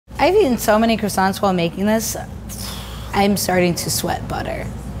I've eaten so many croissants while making this, I'm starting to sweat butter.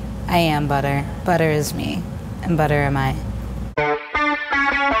 I am butter. Butter is me, and butter am I.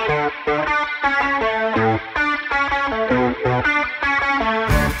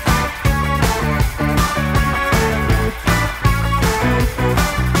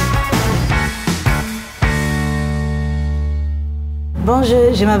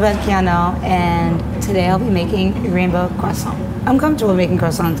 Bonjour, je m'appelle Kiana, and today I'll be making a rainbow croissant. I'm comfortable making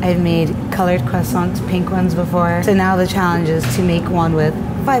croissants. I've made colored croissants, pink ones before. So now the challenge is to make one with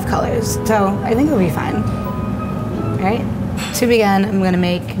 5 colors. So I think it'll be fine. All right. To begin, I'm gonna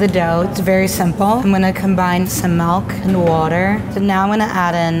make the dough. It's very simple. I'm gonna combine some milk and water. So now I'm gonna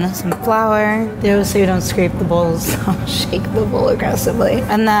add in some flour, so you don't scrape the bowls. I'll shake the bowl aggressively.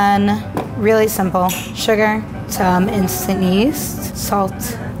 And then, really simple, sugar, some instant yeast,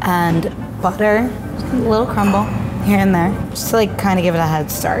 salt, and butter. A little crumble here and there, just to like kind of give it a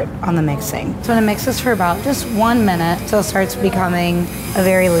head start on the mixing. So I'm gonna mix this for about just 1 minute till it starts becoming a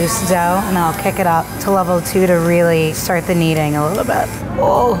very loose dough, and then I'll kick it up to level 2 to really start the kneading a little bit.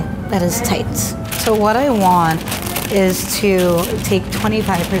 Oh, that is tight. So what I want is to take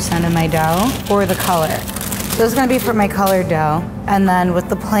 25% of my dough for the color. So this is gonna be for my colored dough. And then with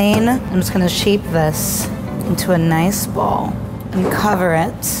the plain, I'm just gonna shape this into a nice ball and cover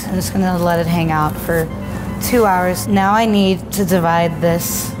it. I'm just gonna let it hang out for 2 hours. Now I need to divide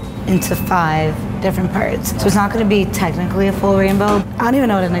this into 5 different parts. So it's not gonna be technically a full rainbow. I don't even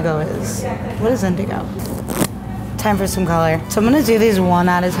know what indigo is. What is indigo? Time for some color. So I'm gonna do these one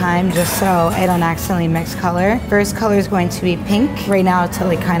at a time just so I don't accidentally mix color. First color is going to be pink. Right now it's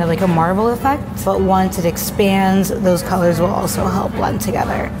like kind of like a marble effect, but once it expands, those colors will also help blend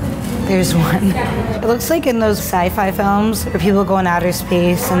together. There's one. It looks like in those sci-fi films where people go in outer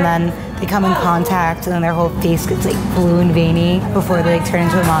space and then they come in contact and then their whole face gets like blue and veiny before they like turn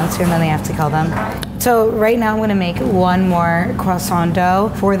into a monster and then they have to kill them. So right now I'm gonna make one more croissant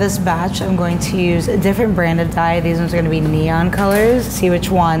dough. For this batch, I'm going to use a different brand of dye. These ones are gonna be neon colors. See which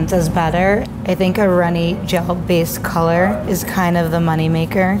one does better. I think a runny gel-based color is kind of the money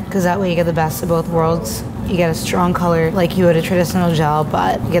maker because that way you get the best of both worlds. You get a strong color like you would a traditional gel,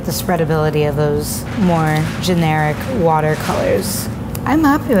 but you get the spreadability of those more generic watercolors. I'm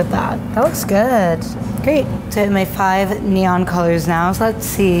happy with that. That looks good. Great. So I have my 5 neon colors now. So let's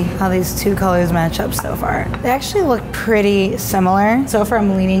see how these 2 colors match up so far. They actually look pretty similar. So far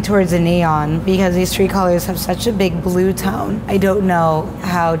I'm leaning towards the neon because these 3 colors have such a big blue tone. I don't know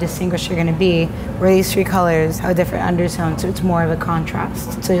how distinguished you're gonna be where these 3 colors have a different undertone, so it's more of a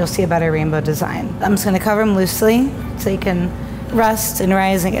contrast. So you'll see a better rainbow design. I'm just gonna cover them loosely so you can rest and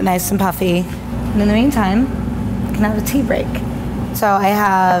rise and get nice and puffy. And in the meantime, you can have a tea break. So I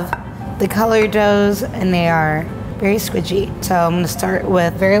have the colored doughs and they are very squidgy. So I'm gonna start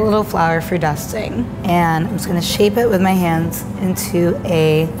with very little flour for dusting. And I'm just gonna shape it with my hands into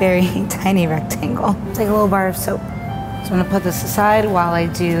a very tiny rectangle. It's like a little bar of soap. So I'm gonna put this aside while I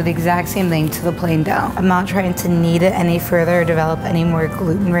do the exact same thing to the plain dough. I'm not trying to knead it any further or develop any more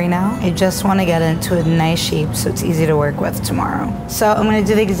gluten right now. I just wanna get it into a nice shape so it's easy to work with tomorrow. So I'm gonna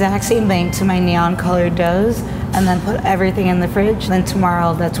do the exact same thing to my neon colored doughs and then put everything in the fridge. Then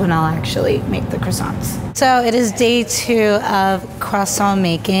tomorrow, that's when I'll actually make the croissants. So it is day 2 of croissant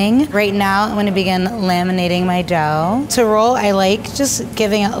making. Right now, I'm gonna begin laminating my dough. To roll, I like just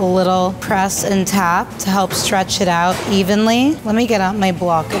giving it a little press and tap to help stretch it out evenly. Let me get out my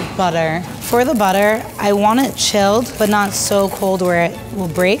block of butter. For the butter, I want it chilled, but not so cold where it will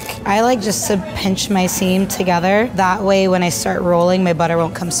break. I like just to pinch my seam together. That way, when I start rolling, my butter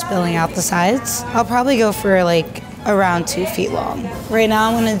won't come spilling out the sides. I'll probably go for like around 2 feet long. Right now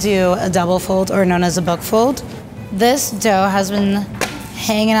I'm gonna do a double fold, or known as a book fold. This dough has been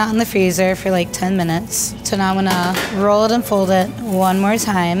hanging out in the freezer for like 10 minutes. So now I'm gonna roll it and fold it one more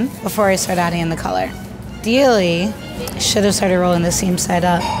time before I start adding in the color. Ideally, I should have started rolling the seam side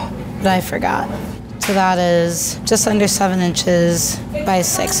up, but I forgot. So that is just under 7 inches by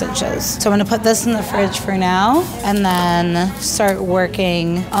 6 inches. So I'm gonna put this in the fridge for now and then start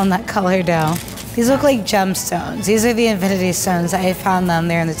working on that color dough. These look like gemstones. These are the infinity stones. I found them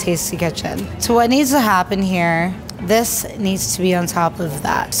there in the Tasty Kitchen. So what needs to happen here, this needs to be on top of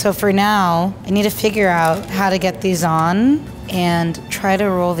that. So for now, I need to figure out how to get these on and try to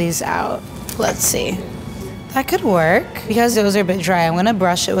roll these out. Let's see. That could work. Because those are a bit dry, I'm gonna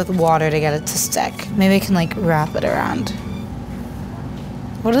brush it with water to get it to stick. Maybe I can like wrap it around.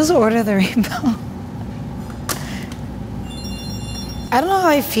 What is Order of the Rainbow? I don't know how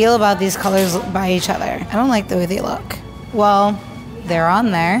I feel about these colors by each other. I don't like the way they look. Well, they're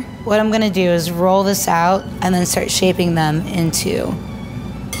on there. What I'm gonna do is roll this out and then start shaping them into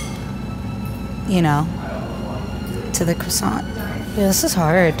you know, to the croissant. Yeah, this is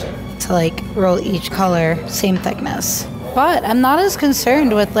hard to like roll each color same thickness. But I'm not as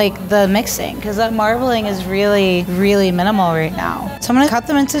concerned with like the mixing because that marbling is really, really minimal right now. So I'm gonna cut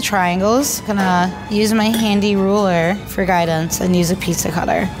them into triangles. I'm gonna use my handy ruler for guidance and use a pizza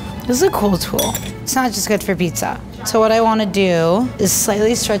cutter. This is a cool tool. It's not just good for pizza. So what I wanna do is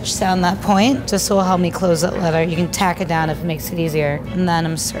slightly stretch down that point just so it'll help me close that letter. You can tack it down if it makes it easier. And then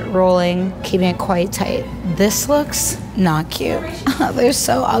I'm gonna start rolling, keeping it quite tight. This looks not cute. They're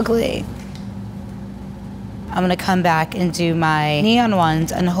so ugly. I'm gonna come back and do my neon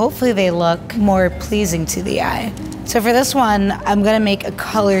ones and hopefully they look more pleasing to the eye. So for this one, I'm gonna make a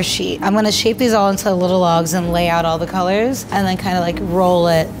color sheet. I'm gonna shape these all into little logs and lay out all the colors and then kind of like roll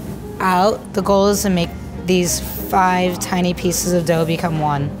it out. The goal is to make these 5 tiny pieces of dough become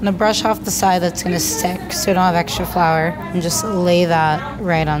one. I'm gonna brush off the side that's gonna stick so I don't have extra flour and just lay that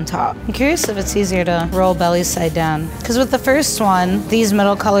right on top. I'm curious if it's easier to roll belly side down. Because with the first one, these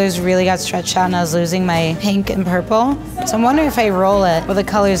middle colors really got stretched out and I was losing my pink and purple. So I'm wondering if I roll it with the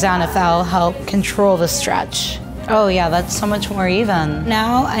colors down, if that'll help control the stretch. Oh yeah, that's so much more even.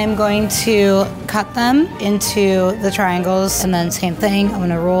 Now I'm going to cut them into the triangles and then same thing, I'm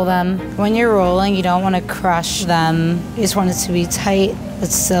gonna roll them. When you're rolling, you don't wanna crush them. You just want it to be tight, but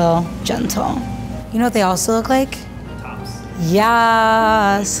still gentle. You know what they also look like? Tops.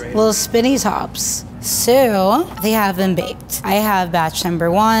 Yes, little spinny tops. So they have been baked. I have batch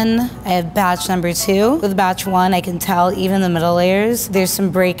number 1, I have batch number 2. With batch 1, I can tell even the middle layers, there's some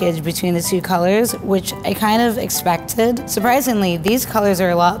breakage between the 2 colors, which I kind of expected. Surprisingly, these colors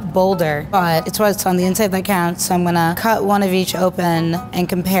are a lot bolder, but it's what's on the inside that counts. So I'm gonna cut one of each open and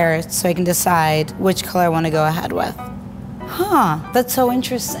compare it so I can decide which color I wanna go ahead with. Huh, that's so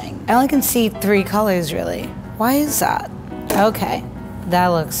interesting. I only can see 3 colors really. Why is that? Okay. That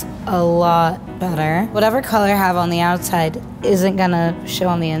looks a lot better. Whatever color I have on the outside isn't gonna show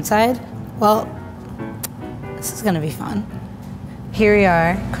on the inside. Well, this is gonna be fun. Here we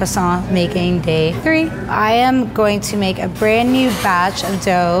are, croissant making day 3. I am going to make a brand new batch of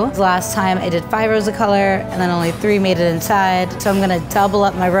dough. Last time I did 5 rows of color and then only 3 made it inside. So I'm gonna double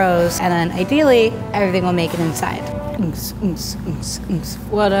up my rows and then ideally everything will make it inside.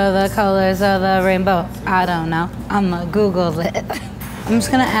 What are the colors of the rainbow? I don't know. I'm gonna Google it. I'm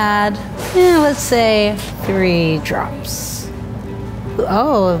just gonna add, let's say 3 drops.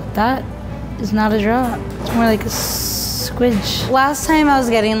 Oh, that is not a drop. It's more like a squidge. Last time I was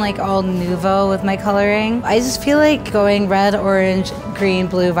getting like all nouveau with my coloring. I just feel like going red, orange, green,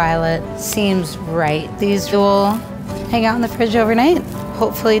 blue, violet seems right. These will hang out in the fridge overnight.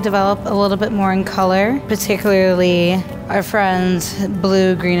 Hopefully develop a little bit more in color, particularly our friends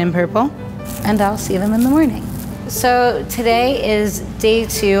blue, green, and purple. And I'll see them in the morning. So today is day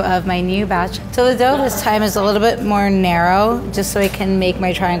 2 of my new batch. So the dough this time is a little bit more narrow, just so I can make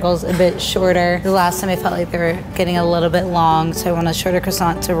my triangles a bit shorter. The last time I felt like they were getting a little bit long, so I want a shorter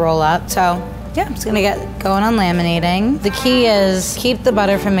croissant to roll up. So yeah, I'm just gonna get going on laminating. The key is keep the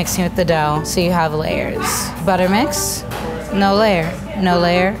butter from mixing with the dough so you have layers. Butter mix, no layer, no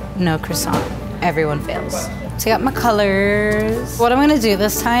layer, no croissant. Everyone fails. So I got my colors. What I'm gonna do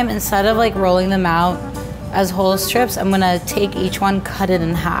this time, instead of like rolling them out as whole strips, I'm gonna take each one, cut it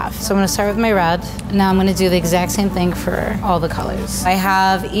in half. So I'm gonna start with my red. Now I'm gonna do the exact same thing for all the colors. I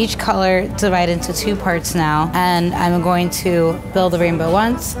have each color divided into 2 parts now, and I'm going to build the rainbow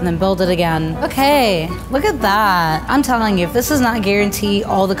once and then build it again. Okay, look at that. I'm telling you, if this does not guarantee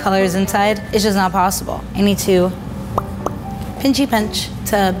all the colors inside, it's just not possible. I need to pinchy pinch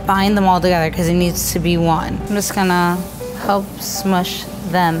to bind them all together because it needs to be one. I'm just gonna help smush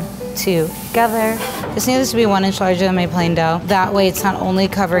them together. Just need this to be 1 inch larger than my plain dough. That way it's not only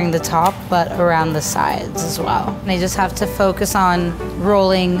covering the top, but around the sides as well. And I just have to focus on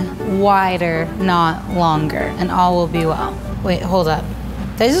rolling wider, not longer, and all will be well. Wait, hold up.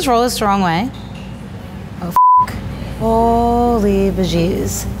 Did I just roll this the wrong way? Oh, f***. Holy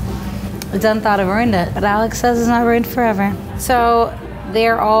bejeez. I done thought I ruined it, but Alex says it's not ruined forever. So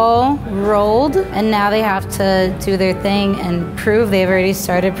they're all rolled, and now they have to do their thing and prove. They've already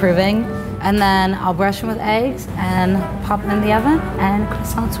started proving. And then I'll brush them with eggs and pop them in the oven, and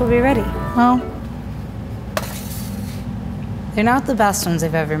croissants will be ready. Well, they're not the best ones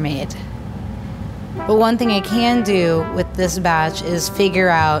I've ever made. But one thing I can do with this batch is figure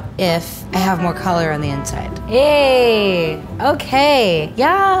out if I have more color on the inside. Yay! Okay.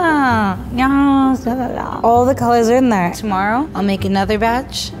 Yeah. All the colors are in there. Tomorrow, I'll make another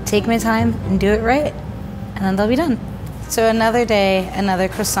batch, take my time, and do it right. And then they'll be done. So another day, another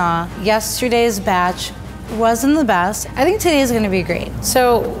croissant. Yesterday's batch wasn't the best. I think today is gonna be great.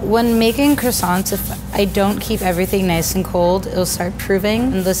 So when making croissants, if I don't keep everything nice and cold, it'll start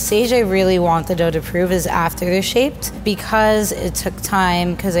proving. And the stage I really want the dough to prove is after they're shaped, because it took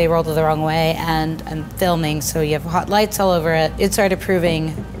time, because I rolled it the wrong way and I'm filming, so you have hot lights all over it. It started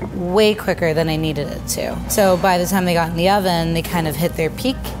proving way quicker than I needed it to. So by the time they got in the oven, they kind of hit their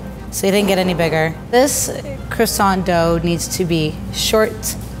peak, so they didn't get any bigger. This croissant dough needs to be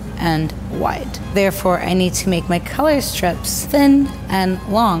short and wide. Therefore, I need to make my color strips thin and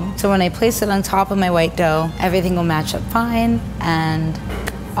long. So when I place it on top of my white dough, everything will match up fine and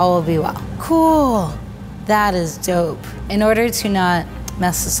all will be well. Cool, that is dope. In order to not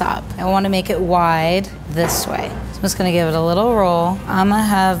mess this up, I want to make it wide this way. So I'm just gonna give it a little roll. I'm gonna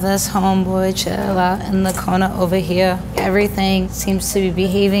have this homeboy chill out in the corner over here. Everything seems to be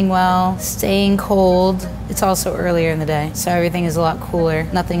behaving well, staying cold. It's also earlier in the day, so everything is a lot cooler.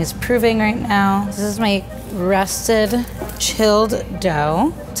 Nothing is proving right now. This is my rested, chilled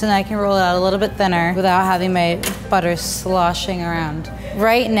dough. So now I can roll it out a little bit thinner without having my butter sloshing around.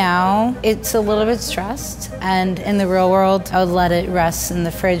 Right now, it's a little bit stressed, and in the real world, I would let it rest in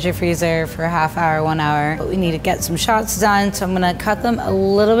the fridge or freezer for a half hour, 1 hour. But we need to get some shots done, so I'm gonna cut them a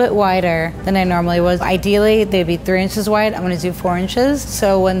little bit wider than I normally would. Ideally, they'd be 3 inches wide. I'm gonna do 4 inches,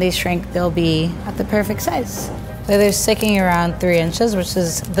 so when they shrink, they'll be at the perfect size. So they're sticking around 3 inches, which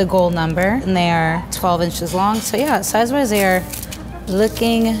is the goal number, and they are 12 inches long. So yeah, size-wise, they are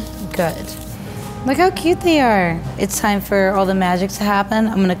looking good. Look how cute they are. It's time for all the magic to happen.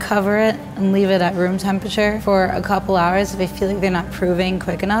 I'm gonna cover it and leave it at room temperature for a couple hours. If I feel like they're not proving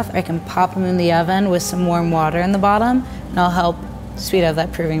quick enough, I can pop them in the oven with some warm water in the bottom, and I'll help speed up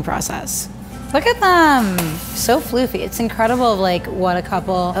that proving process. Look at them, so floofy. It's incredible like what a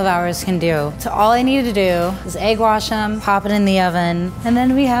couple of hours can do. So all I need to do is egg wash them, pop it in the oven, and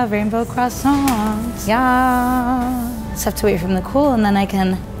then we have rainbow croissants. Yeah. Just have to wait for them to cool, and then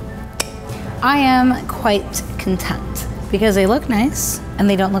I am quite content because they look nice and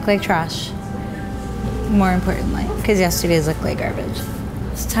they don't look like trash. More importantly, because yesterday's looked like garbage.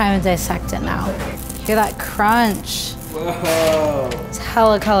 It's time to dissect it now. Hear that crunch? Whoa. It's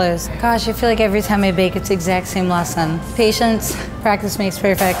hella colors. Gosh, I feel like every time I bake, it's the exact same lesson. Patience, practice makes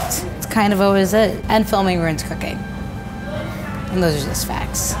perfect. It's kind of always it. And filming ruins cooking. And those are just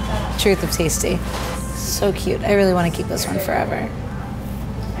facts. Truth of tasty. So cute. I really want to keep this one forever.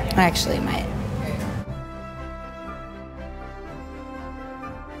 I actually might.